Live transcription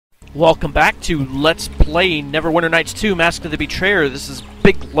Welcome back to Let's Play Neverwinter Nights 2 Mask of the Betrayer. This is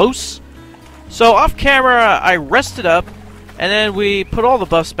Big Los. So off camera I rested up and then we put all the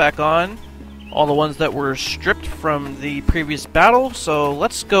buffs back on. All the ones that were stripped from the previous battle. So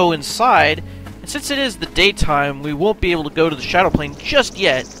let's go inside. And since it is the daytime, we won't be able to go to the Shadow Plane just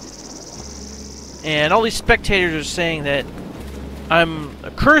yet. And all these spectators are saying that I'm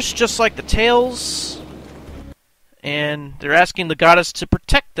accursed just like the Tales. And they're asking the goddess to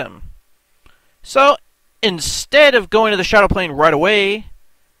protect them. So, instead of going to the Shadow Plane right away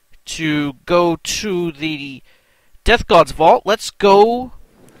to go to the Death God's Vault, let's go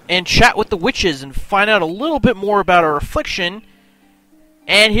and chat with the witches and find out a little bit more about our affliction.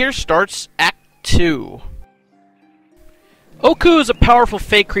 And here starts Act 2. Oku is a powerful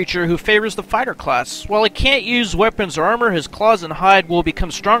fey creature who favors the fighter class. While he can't use weapons or armor, his claws and hide will become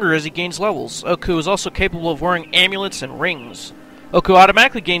stronger as he gains levels. Oku is also capable of wearing amulets and rings. Oku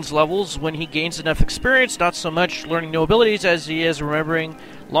automatically gains levels when he gains enough experience, not so much learning new abilities as he is remembering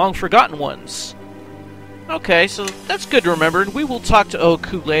long-forgotten ones. Okay, so that's good to remember. We will talk to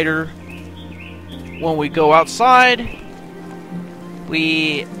Oku later when we go outside.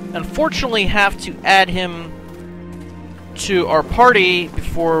 We unfortunately have to add him to our party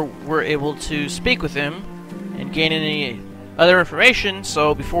before we're able to speak with him and gain any other information.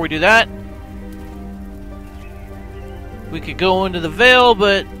 So before we do that, we could go into the Vale,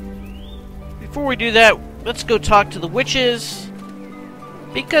 but before we do that, let's go talk to the witches,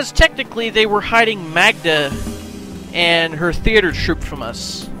 because technically they were hiding Magda and her theater troupe from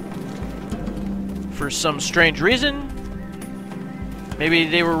us for some strange reason. Maybe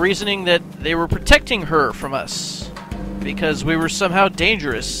they were reasoning that they were protecting her from us because we were somehow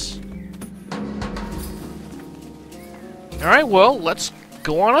dangerous. Alright, well, let's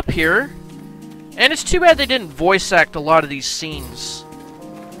go on up here. And it's too bad they didn't voice act a lot of these scenes,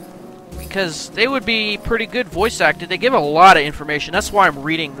 because they would be pretty good voice acted. They give a lot of information. That's why I'm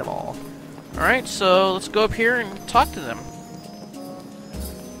reading them all. Alright, so let's go up here and talk to them.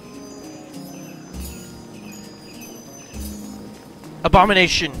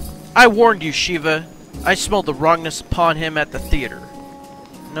 Abomination, I warned you, Shiva. I smelled the wrongness upon him at the theater.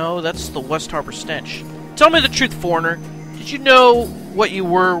 No, that's the West Harbor stench. Tell me the truth, foreigner. Did you know what you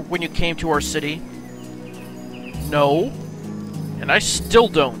were when you came to our city? No. And I still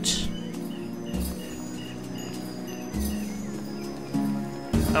don't.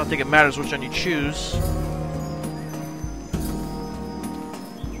 I don't think it matters which one you choose.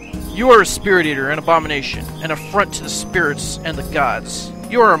 You are a spirit eater, an abomination, an affront to the spirits and the gods.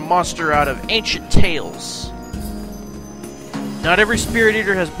 You are a monster out of ancient tales. Not every spirit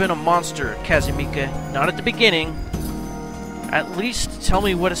eater has been a monster, Kazimika. Not at the beginning. At least tell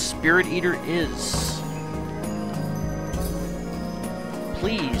me what a spirit eater is.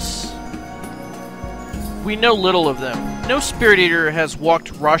 Please. We know little of them. No spirit eater has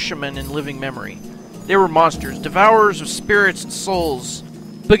walked Rashomon in living memory. They were monsters, devourers of spirits and souls,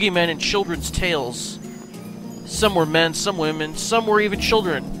 boogeymen in children's tales. Some were men, some women, some were even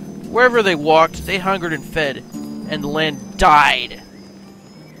children. Wherever they walked, they hungered and fed, and the land died.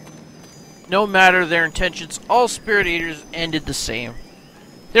 No matter their intentions, all spirit eaters ended the same.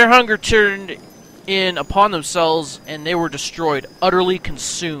 Their hunger turned in upon themselves, and they were destroyed, utterly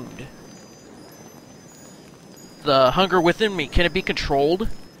consumed. The hunger within me, can it be controlled?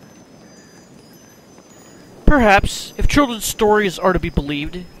 Perhaps, if children's stories are to be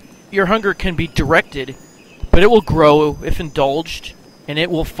believed, your hunger can be directed, but it will grow if indulged, and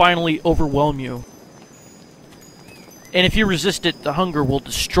it will finally overwhelm you. And if you resist it, the hunger will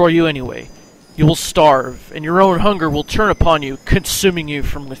destroy you anyway. You will starve, and your own hunger will turn upon you, consuming you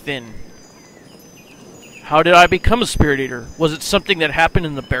from within. How did I become a spirit eater? Was it something that happened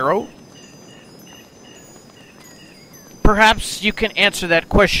in the barrow? Perhaps you can answer that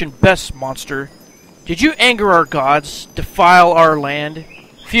question best, monster. Did you anger our gods, defile our land?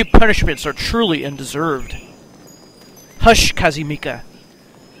 Few punishments are truly undeserved. Hush, Kazimika.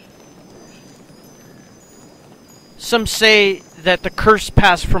 Some say that the curse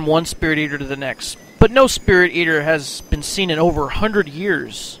passed from one spirit eater to the next, but no spirit eater has been seen in over 100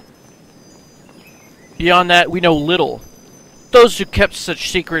 years. Beyond that, we know little. Those who kept such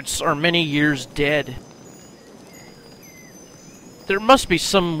secrets are many years dead. There must be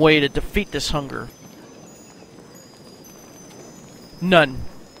some way to defeat this hunger. None.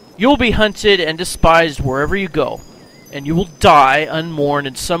 You will be hunted and despised wherever you go, and you will die unmourned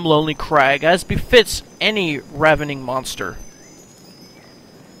in some lonely crag, as befits any ravening monster.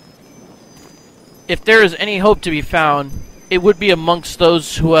 If there is any hope to be found, it would be amongst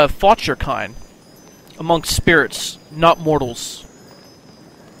those who have fought your kind, amongst spirits, not mortals.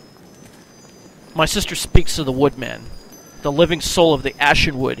 My sister speaks of the Woodman, the living soul of the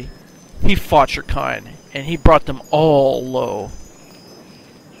Ashenwood. He fought your kind, and he brought them all low.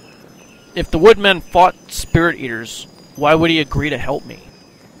 If the Woodman fought spirit eaters, why would he agree to help me?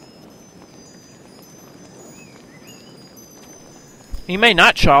 He may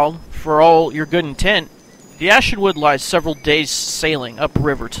not, child, for all your good intent. The Ashenwood lies several days' sailing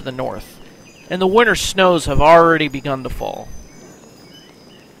upriver to the north, and the winter snows have already begun to fall.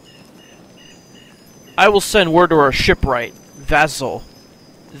 I will send word to our shipwright, Vassal,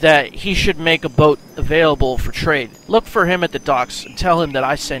 that he should make a boat available for trade. Look for him at the docks and tell him that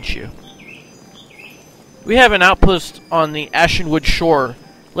I sent you. We have an outpost on the Ashenwood shore,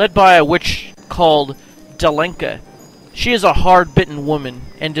 led by a witch called Dalenka. She is a hard-bitten woman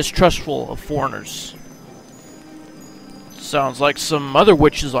and distrustful of foreigners. Sounds like some other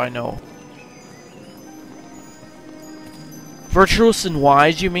witches I know. Virtuous and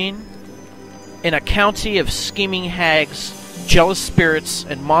wise, you mean? In a county of scheming hags, jealous spirits,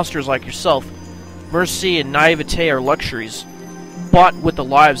 and monsters like yourself, mercy and naivete are luxuries, bought with the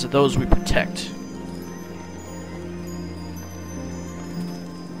lives of those we protect.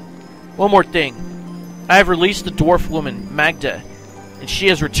 One more thing. I have released the dwarf woman, Magda, and she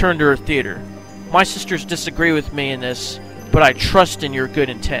has returned to her theater. My sisters disagree with me in this, but I trust in your good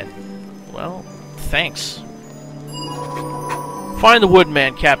intent. Well, thanks. Find the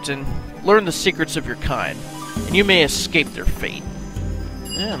Woodman, Captain. Learn the secrets of your kind, and you may escape their fate.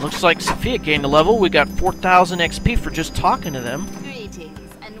 Yeah, looks like Sophia gained a level. We got 4,000 XP for just talking to them. Greetings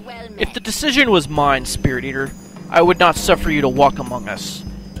and well met. If the decision was mine, Spirit Eater, I would not suffer you to walk among us.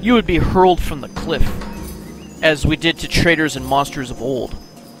 You would be hurled from the cliff, as we did to traitors and monsters of old.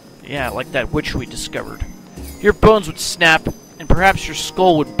 Yeah, like that witch we discovered. Your bones would snap, and perhaps your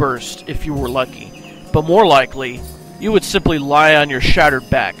skull would burst, if you were lucky. But more likely, you would simply lie on your shattered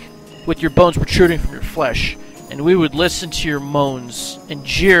back, with your bones protruding from your flesh, and we would listen to your moans and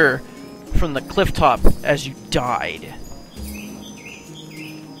jeer from the cliff top as you died.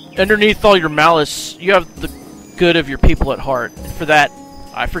 Underneath all your malice, you have the good of your people at heart, and for that,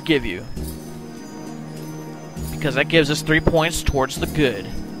 I forgive you. Because that gives us 3 points towards the good.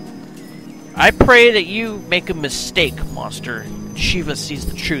 I pray that you make a mistake, monster, and Shiva sees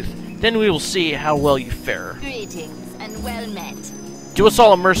the truth. Then we will see how well you fare. Greetings and well met. Do us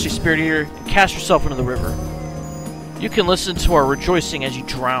all a mercy, Spirit Eater, and cast yourself into the river. You can listen to our rejoicing as you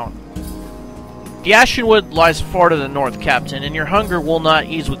drown. The Ashenwood lies far to the north, Captain, and your hunger will not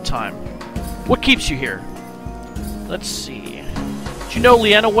ease with time. What keeps you here? Let's see. Do you know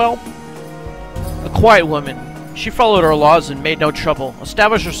Lienna well? A quiet woman. She followed our laws and made no trouble,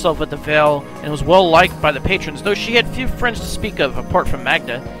 established herself at the Vale, and was well liked by the patrons, though she had few friends to speak of apart from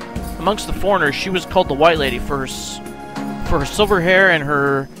Magda. Amongst the foreigners, she was called the White Lady for her silver hair and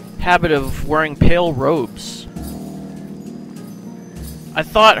her habit of wearing pale robes. I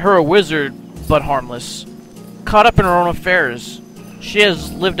thought her a wizard, but harmless. Caught up in her own affairs. She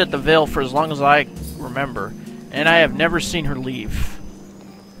has lived at the Vale for as long as I remember, and I have never seen her leave.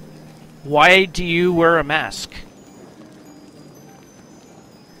 Why do you wear a mask?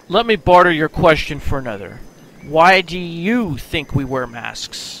 Let me barter your question for another. Why do you think we wear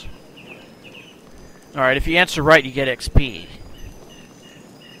masks? Alright, if you answer right, you get XP.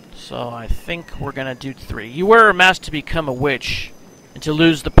 So I think we're gonna do 3. You wear a mask to become a witch, and to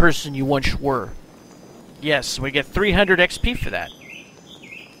lose the person you once were. Yes, we get 300 XP for that.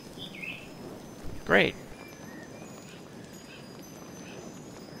 Great.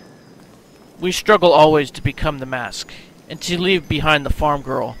 We struggle always to become the mask, and to leave behind the farm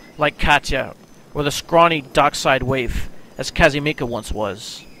girl, like Katya, or the scrawny dockside waif, as Kazimika once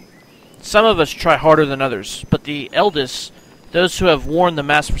was. Some of us try harder than others, but the eldest, those who have worn the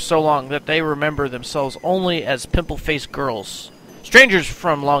mask for so long that they remember themselves only as pimple-faced girls, strangers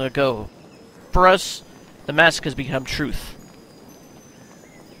from long ago. For us, the mask has become truth.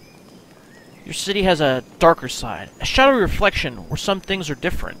 Your city has a darker side, a shadowy reflection where some things are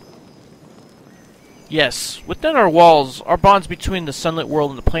different. Yes, within our walls, our bonds between the sunlit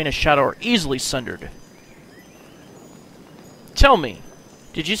world and the plane of shadow are easily sundered. Tell me,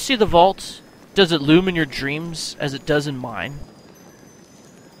 did you see the vault? Does it loom in your dreams as it does in mine?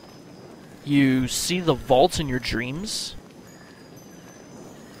 You see the vault in your dreams?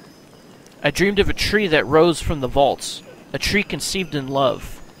 I dreamed of a tree that rose from the vaults, a tree conceived in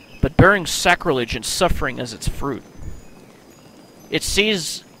love, but bearing sacrilege and suffering as its fruit. Its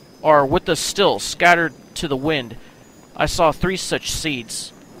seeds are with us still, scattered to the wind. I saw 3 such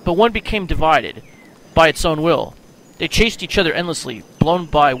seeds, but one became divided, by its own will. They chased each other endlessly, blown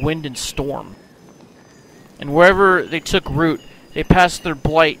by wind and storm. And wherever they took root, they passed their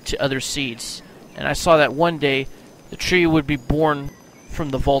blight to other seeds, and I saw that one day the tree would be born from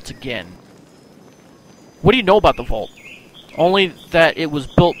the vault again. What do you know about the vault? Only that it was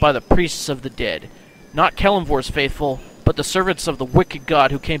built by the priests of the dead. Not Kelenvor's faithful, but the servants of the wicked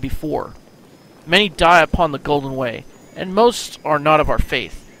god who came before. Many die upon the Golden Way, and most are not of our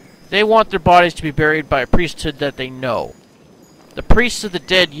faith. They want their bodies to be buried by a priesthood that they know. The priests of the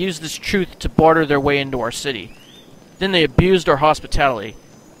dead used this truth to barter their way into our city. Then they abused our hospitality,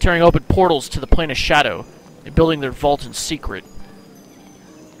 tearing open portals to the plane of shadow, and building their vault in secret.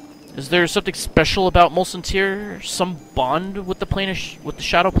 Is there something special about Mulsantir? Some bond with the with the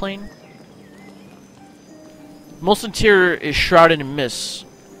shadow plane? Mulsantir is shrouded in mist,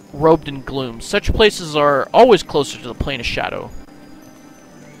 robed in gloom. Such places are always closer to the plane of shadow.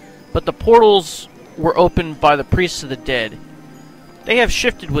 But the portals were opened by the priests of the dead. They have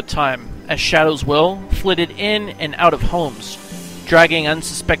shifted with time, as shadows will, flitted in and out of homes, dragging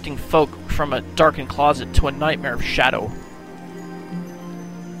unsuspecting folk from a darkened closet to a nightmare of shadow.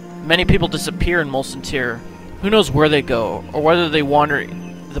 Many people disappear in Mulsantir. Who knows where they go, or whether they wander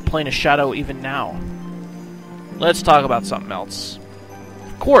the plane of shadow even now. Let's talk about something else.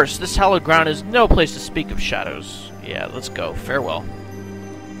 Of course, this hallowed ground is no place to speak of shadows. Yeah, let's go. Farewell.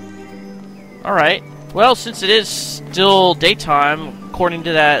 Alright. Well, since it is still daytime, according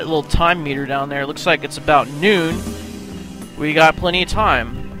to that little time meter down there, it looks like it's about noon. We got plenty of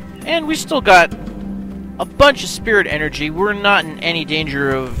time. And we still got a bunch of spirit energy. We're not in any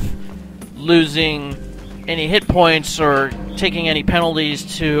danger of losing any hit points or taking any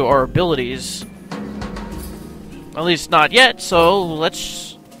penalties to our abilities. At least not yet, so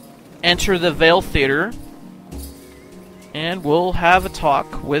let's enter the Veil Theater. And we'll have a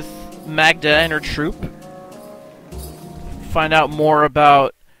talk with Magda and her troupe. Find out more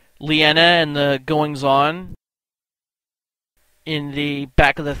about Lienna and the goings-on in the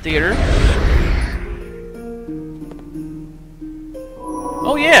back of the theater.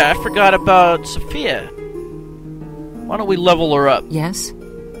 Oh yeah, I forgot about Sophia. Why don't we level her up? Yes?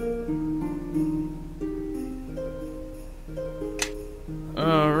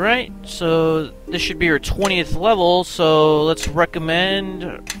 Alright, so this should be her 20th level, so let's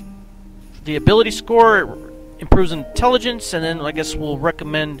recommend the ability score, improves intelligence, and then I guess we'll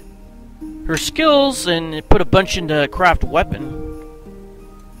recommend her skills and put a bunch into craft weapon.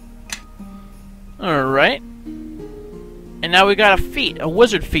 Alright. And now we got a feat, a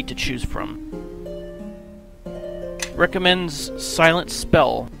wizard feat to choose from. Recommends silent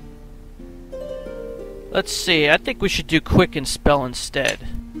spell. Let's see, I think we should do quicken spell instead.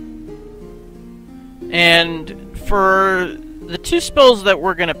 And for the two spells that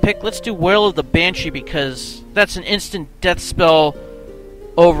we're gonna pick, let's do Wail of the Banshee because that's an instant death spell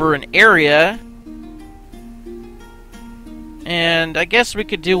over an area. And I guess we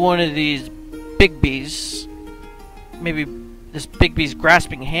could do one of these Bigby's. Maybe this Bigby's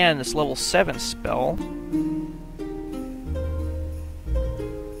Grasping Hand, this level 7 spell.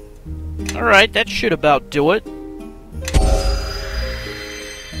 Alright, that should about do it.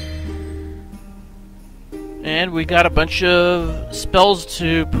 And we got a bunch of spells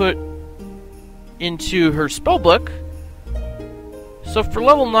to put into her spellbook. So for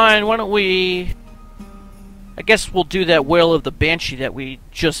level 9, why don't we... I guess we'll do that Wail of the Banshee that we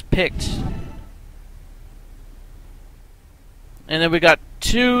just picked. And then we got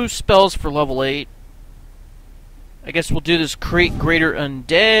 2 spells for level 8. I guess we'll do this Create Greater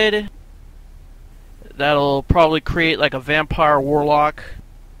Undead. That'll probably create like a Vampire Warlock.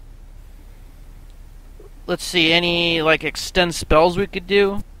 Let's see, any like extend spells we could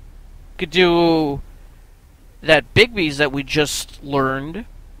do? Could do that Bigby's that we just learned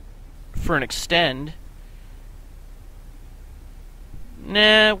for an extend.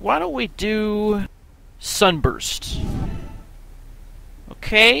 Nah, why don't we do Sunburst?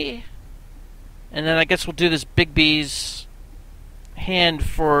 Okay. And then I guess we'll do this Bigby's hand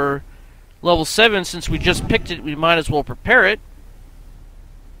for level 7. Since we just picked it, we might as well prepare it.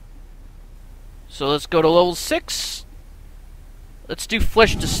 So let's go to level 6. Let's do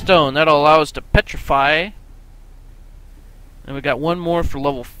Flesh to Stone. That'll allow us to petrify. And we got one more for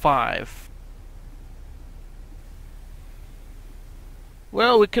level 5.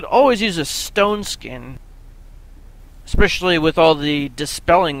 Well, we could always use a stone skin. Especially with all the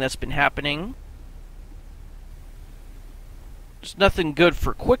dispelling that's been happening. There's nothing good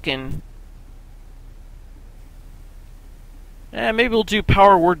for Quicken. Maybe we'll do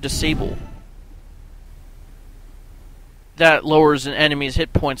Power Word Disable. That lowers an enemy's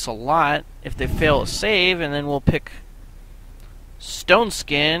hit points a lot if they fail a save, and then we'll pick Stone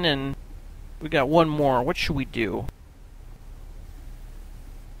Skin, and we got one more. What should we do?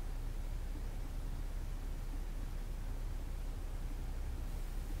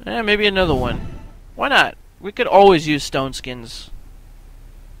 Maybe another one. Why not? We could always use stone skins.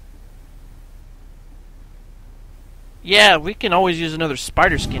 Yeah, we can always use another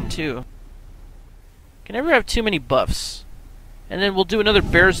spider skin too. Can never have too many buffs. And then we'll do another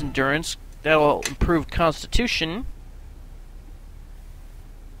bear's endurance. That'll improve constitution.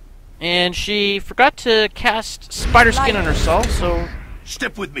 And she forgot to cast spider skin on herself, so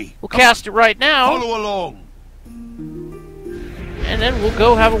step with me. We'll cast it right now. Follow along. And then we'll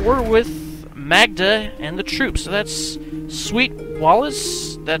go have a word with Magda and the troupe. So that's Sweet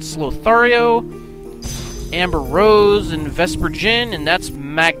Wallace, that's Lothario, Amber Rose, and Vesper Jin, and that's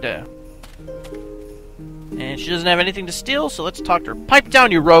Magda. And she doesn't have anything to steal, so let's talk to her. Pipe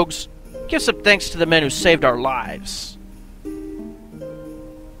down, you rogues. Give some thanks to the men who saved our lives.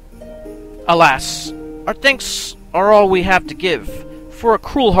 Alas, our thanks are all we have to give, for a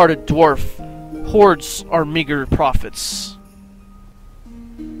cruel-hearted dwarf hoards our meager profits.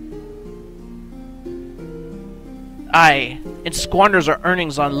 Aye, and squanders our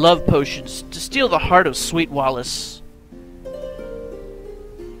earnings on love potions to steal the heart of Sweet Wallace.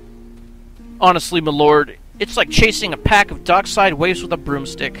 Honestly, my lord, it's like chasing a pack of dockside waifs with a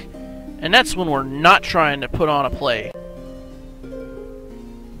broomstick, and that's when we're not trying to put on a play.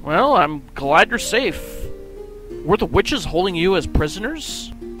 Well, I'm glad you're safe. Were the witches holding you as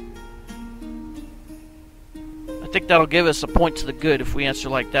prisoners? I think that'll give us a point to the good if we answer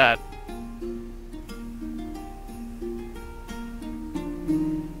like that.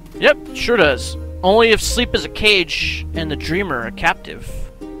 Yep, sure does. Only if sleep is a cage and the dreamer a captive.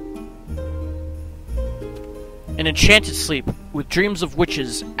 An enchanted sleep with dreams of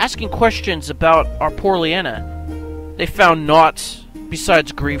witches asking questions about our poor Lienna. They found naught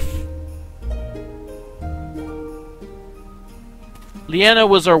besides grief. Lienna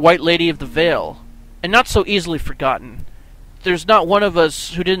was our White Lady of the Vale, and not so easily forgotten. There's not one of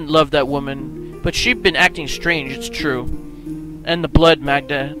us who didn't love that woman, but she'd been acting strange, it's true. And the blood,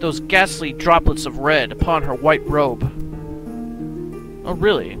 Magda, those ghastly droplets of red upon her white robe. Oh,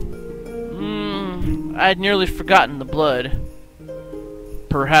 really? I'd nearly forgotten the blood.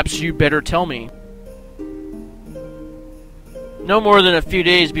 Perhaps you'd better tell me. No more than a few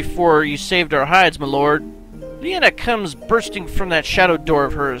days before you saved our hides, my lord, Lienna comes bursting from that shadowed door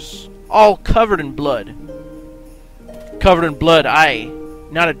of hers, all covered in blood. Covered in blood, aye,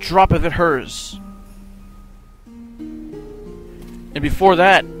 not a drop of it hers. And before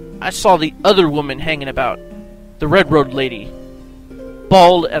that, I saw the other woman hanging about, the red-robed lady,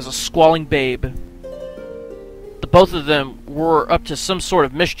 bald as a squalling babe. The both of them were up to some sort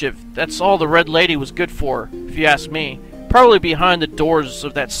of mischief. That's all the Red Lady was good for, if you ask me. Probably behind the doors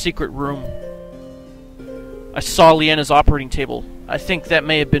of that secret room. I saw Lienna's operating table. I think that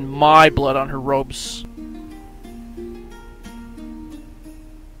may have been my blood on her robes.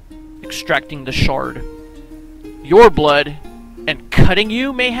 Extracting the shard. Your blood? And cutting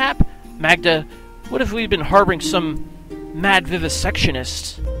you, mayhap? Magda, what if we'd been harboring some mad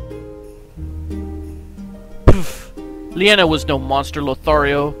vivisectionist? Poof! Lienna was no monster,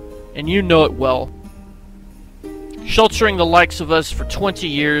 Lothario, and you know it well. Sheltering the likes of us for 20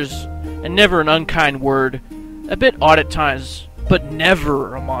 years, and never an unkind word. A bit odd at times, but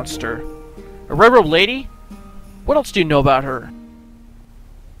never a monster. A red-robed lady? What else do you know about her?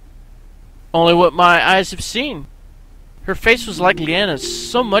 Only what my eyes have seen. Her face was like Lienna's,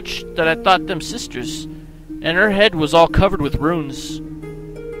 so much that I thought them sisters, and her head was all covered with runes.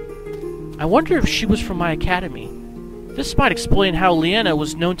 I wonder if she was from my academy. This might explain how Lienna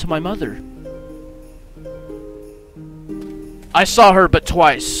was known to my mother. I saw her but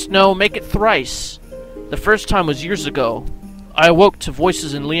twice. No, make it thrice. The first time was years ago. I awoke to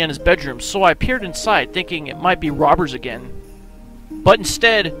voices in Lienna's bedroom, so I peered inside, thinking it might be robbers again. But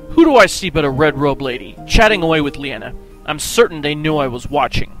instead, who do I see but a red-robed lady, chatting away with Lienna. I'm certain they knew I was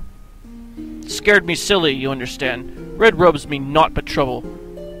watching. Scared me silly, you understand. Red robes mean naught but trouble.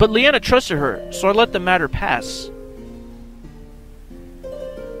 But Lienna trusted her, so I let the matter pass.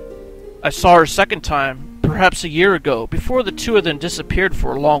 I saw her second time, perhaps a year ago, before the two of them disappeared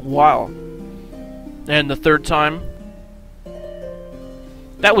for a long while. And the third time?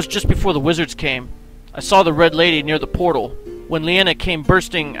 That was just before the wizards came. I saw the Red Lady near the portal, when Lienna came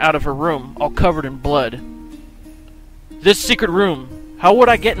bursting out of her room, all covered in blood. This secret room, how would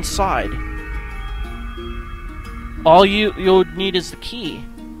I get inside? All you'll need is the key,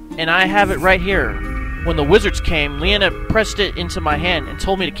 and I have it right here. When the wizards came, Lienna pressed it into my hand and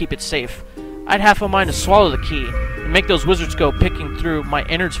told me to keep it safe. I'd half a mind to swallow the key, and make those wizards go picking through my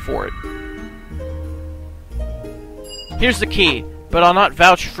innards for it. Here's the key, but I'll not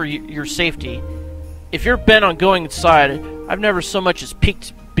vouch for your safety. If you're bent on going inside, I've never so much as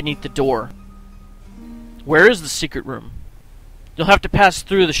peeked beneath the door. Where is the secret room? You'll have to pass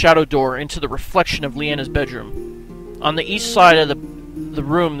through the shadow door into the reflection of Lienna's bedroom. On the east side of the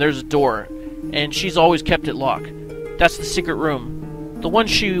room there's a door, and she's always kept it locked. That's the secret room. The one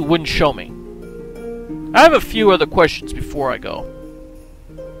she wouldn't show me. I have a few other questions before I go.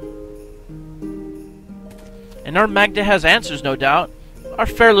 And our Magda has answers, no doubt. Our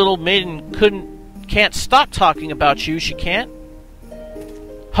fair little maiden can't stop talking about you, she can't.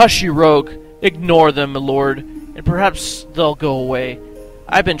 Hush, you rogue. Ignore them, my lord, and perhaps they'll go away.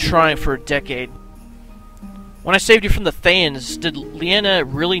 I've been trying for a decade. When I saved you from the Thanes, did Lienna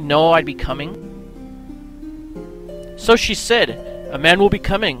really know I'd be coming? So she said. A man will be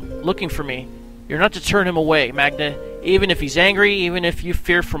coming, looking for me. You're not to turn him away, Magda, even if he's angry, even if you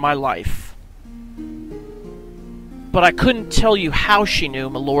fear for my life. But I couldn't tell you how she knew,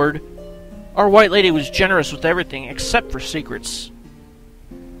 my lord. Our White Lady was generous with everything, except for secrets.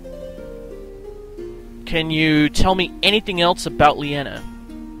 Can you tell me anything else about Lienna?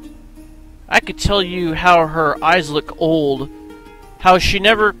 I could tell you how her eyes look old, how she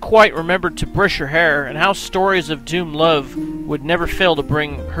never quite remembered to brush her hair, and how stories of doomed love would never fail to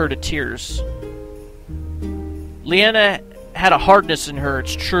bring her to tears. Lienna had a hardness in her,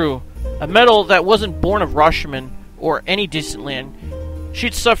 it's true, a metal that wasn't born of Rashomon or any decent land.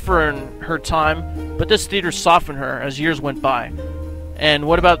 She'd suffer in her time, but this theater softened her as years went by. And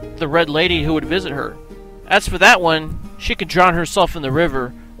what about the Red Lady who would visit her? As for that one, she could drown herself in the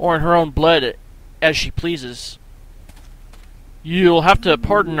river, or in her own blood, as she pleases. You'll have to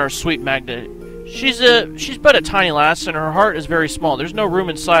pardon our sweet Magda. She's but a tiny lass, and her heart is very small. There's no room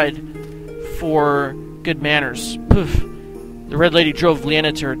inside for good manners. Poof. The Red Lady drove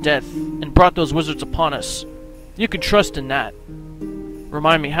Lienna to her death, and brought those wizards upon us. You can trust in that.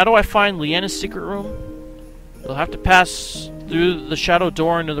 Remind me, how do I find Lienna's secret room? You'll have to pass through the shadow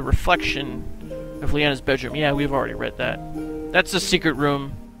door into the reflection of Lienna's bedroom. Yeah, we've already read that. That's the secret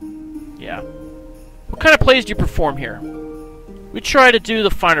room. Yeah. What kind of plays do you perform here? We try to do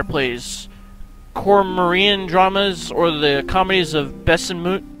the finer plays. Cormorian dramas or the comedies of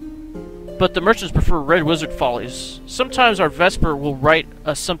Bessenmoot. But the merchants prefer Red Wizard follies. Sometimes our Vesper will write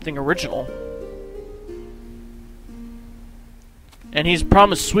us something original. And he's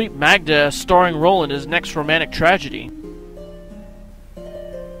promised sweet Magda a starring role in his next romantic tragedy.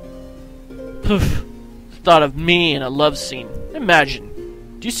 Poof. Thought of me in a love scene. Imagine.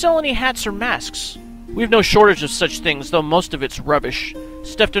 Do you sell any hats or masks? We've no shortage of such things, though most of it's rubbish.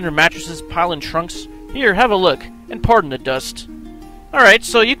 Stuffed under mattresses, piled in trunks. Here, have a look, and pardon the dust. Alright,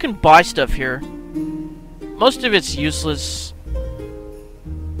 so you can buy stuff here. Most of it's useless.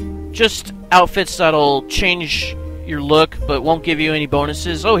 Just outfits that'll change your look, but won't give you any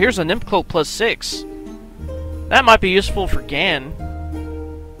bonuses. Oh, here's a Nymph Cloak +6. That might be useful for Gann.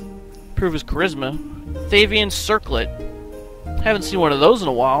 Improve his charisma. Thavian Circlet. Haven't seen one of those in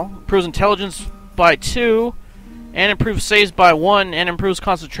a while. Improves intelligence by 2, and improves saves by 1, and improves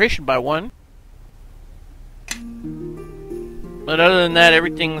concentration by 1. But other than that,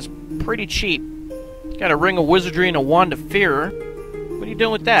 everything's pretty cheap. Got a Ring of Wizardry and a Wand of Fear. What are you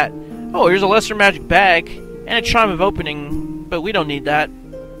doing with that? Oh, here's a Lesser Magic Bag, and a Chime of Opening, but we don't need that.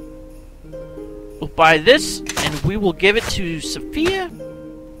 We'll buy this, and we will give it to Sophia.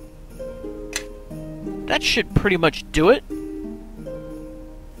 That should pretty much do it.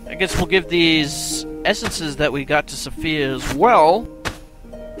 I guess we'll give these essences that we got to Sophia as well.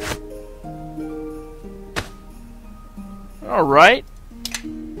 Alright.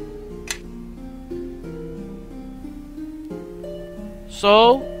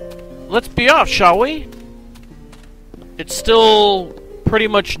 So, let's be off, shall we? It's still pretty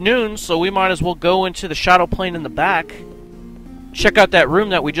much noon, so we might as well go into the shadow plane in the back. Check out that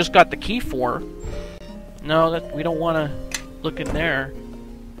room that we just got the key for. No, that we don't want to look in there.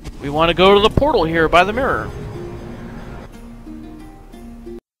 We want to go to the portal here by the mirror.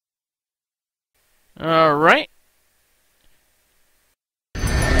 Alright.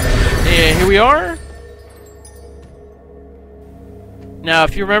 And here we are. Now,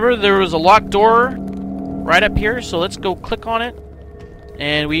 if you remember, there was a locked door right up here, so let's go click on it.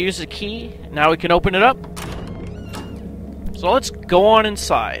 And we use the key. Now we can open it up. So let's go on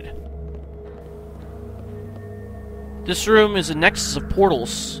inside. This room is a nexus of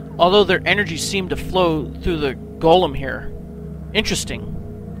portals, although their energy seemed to flow through the golem here. Interesting.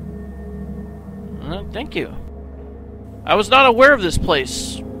 Thank you. I was not aware of this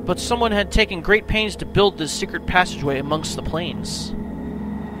place, but someone had taken great pains to build this secret passageway amongst the planes.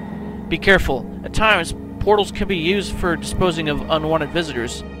 Be careful. At times, portals can be used for disposing of unwanted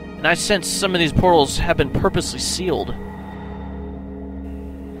visitors, and I sense some of these portals have been purposely sealed.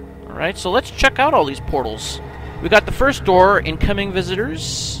 Alright, so let's check out all these portals. We got the first door, incoming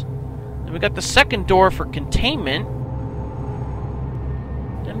visitors. Then we got the second door for containment.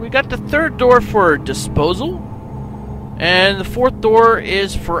 Then we got the third door for disposal. And the fourth door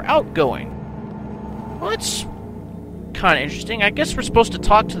is for outgoing. Well, that's kind of interesting. I guess we're supposed to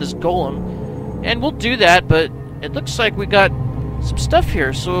talk to this golem. And we'll do that, but it looks like we got some stuff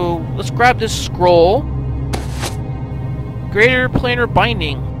here. So let's grab this scroll. Greater planar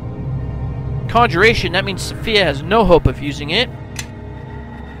binding. Conjuration, that means Sophia has no hope of using it.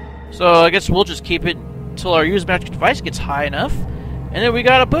 So I guess we'll just keep it until our use magic device gets high enough. And then we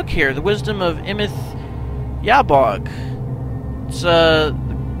got a book here, The Wisdom of Imith Yabog. It's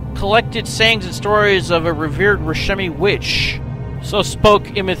collected sayings and stories of a revered Rashemi witch. So spoke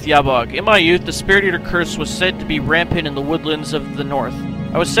Imith Yabog. In my youth, the Spirit Eater curse was said to be rampant in the woodlands of the north.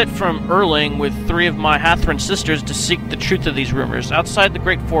 I was sent from Erling with 3 of my Hathran sisters to seek the truth of these rumors. Outside the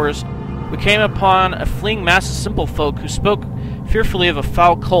great forest, we came upon a fleeing mass of simple folk who spoke fearfully of a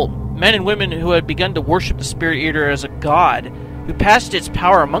foul cult. Men and women who had begun to worship the Spirit Eater as a god, who passed its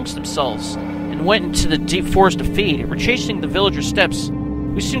power amongst themselves, and went into the deep forest to feed. Retracing the villagers' steps,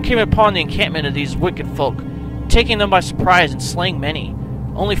 we soon came upon the encampment of these wicked folk, taking them by surprise and slaying many.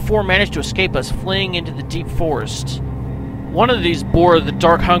 Only 4 managed to escape us, fleeing into the deep forest. One of these bore the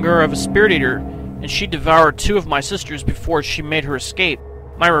dark hunger of a Spirit Eater, and she devoured 2 of my sisters before she made her escape.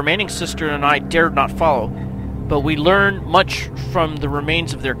 My remaining sister and I dared not follow, but we learned much from the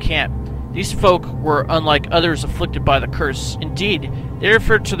remains of their camp. These folk were unlike others afflicted by the curse. Indeed, they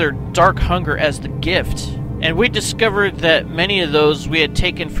referred to their dark hunger as the gift, and we discovered that many of those we had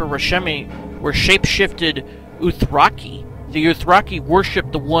taken for Rashemi were shape-shifted Uthraki. The Uthraki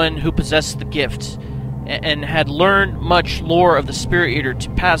worshipped the one who possessed the gift, and had learned much lore of the Spirit Eater to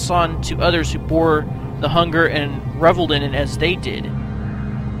pass on to others who bore the hunger and reveled in it as they did.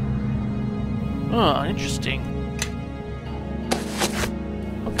 Oh, interesting.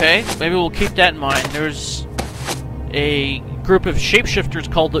 Okay, maybe we'll keep that in mind. There's a group of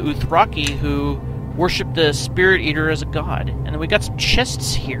shapeshifters called the Uthraki who worship the Spirit Eater as a god. And then we got some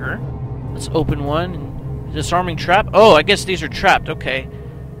chests here. Let's open one. Disarming trap. Oh, I guess these are trapped. Okay.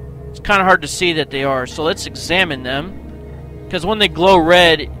 It's kind of hard to see that they are. So let's examine them. Because when they glow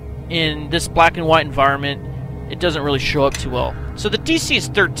red in this black and white environment, it doesn't really show up too well. So the DC is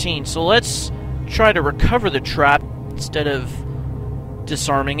 13. So let's try to recover the trap instead of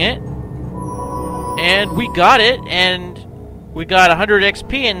disarming it. And we got it, and we got 100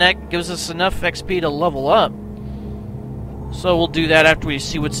 XP, and that gives us enough XP to level up. So we'll do that after we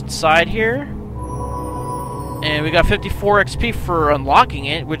see what's inside here. And we got 54 XP for unlocking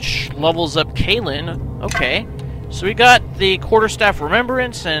it, which levels up Kaylin. Okay. So we got the Quarterstaff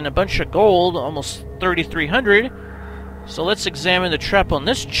Remembrance and a bunch of gold, almost 3,300. So let's examine the trap on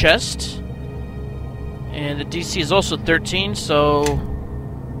this chest. And the DC is also 13, so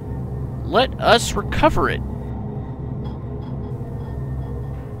let us recover it.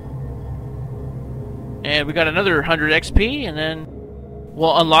 And we got another 100 XP, and then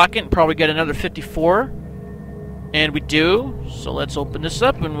we'll unlock it and probably get another 54. And we do, so let's open this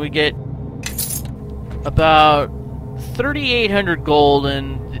up, and we get about 3,800 gold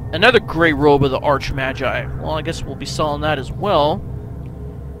and another gray robe of the Archmagi. Well, I guess we'll be selling that as well.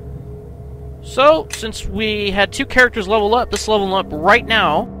 So, since we had 2 characters level up, let's level them up right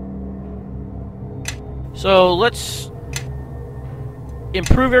now. So, let's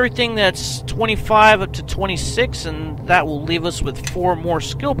improve everything that's 25 up to 26, and that will leave us with 4 more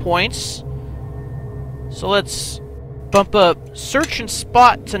skill points. So let's bump up Search and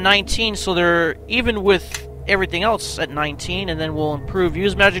Spot to 19, so they're even with everything else at 19, and then we'll improve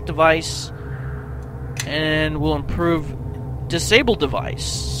Use Magic Device, and we'll improve Disable Device,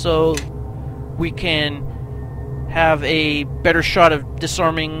 so we can have a better shot of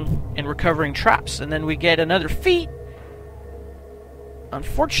disarming and recovering traps. And then we get another feat.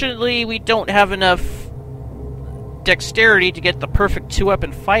 Unfortunately, we don't have enough dexterity to get the perfect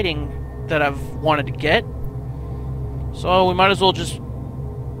 2-weapon fighting that I've wanted to get. So we might as well just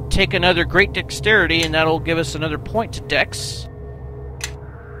take another great dexterity, and that'll give us another point to dex.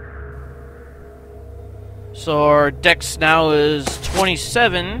 So our dex now is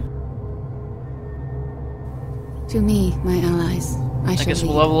 27. To me, my allies, I guess shall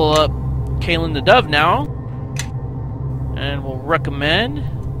we'll lead. level up Kaylin the Dove now. And we'll recommend.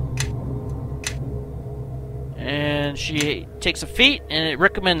 And she takes a feat, and it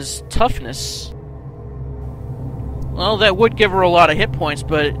recommends toughness. Well, that would give her a lot of hit points,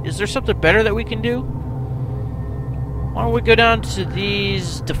 but is there something better that we can do? Why don't we go down to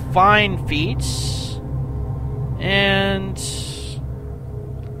these Define feats, and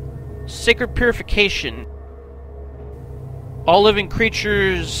Sacred Purification. All living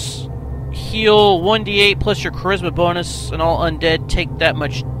creatures heal 1d8 plus your charisma bonus, and all undead take that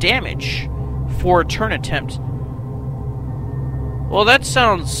much damage for a turn attempt. Well, that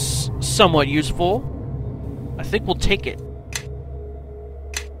sounds somewhat useful. I think we'll take it.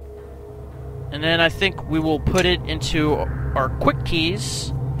 And then I think we will put it into our quick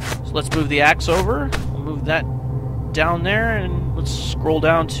keys. So let's move the axe over. We'll move that down there, and let's scroll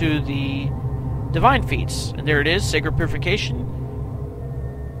down to the Divine Feats. And there it is, Sacred Purification.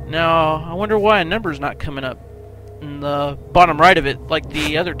 Now, I wonder why a number's not coming up in the bottom right of it, like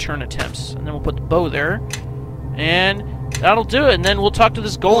the other turn attempts. And then we'll put the bow there. And that'll do it. And then we'll talk to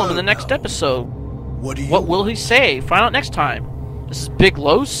this golem in the next episode. What will he say? Find out next time. This is Big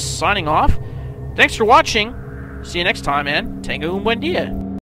Los signing off. Thanks for watching. See you next time, and Tango un buen dia.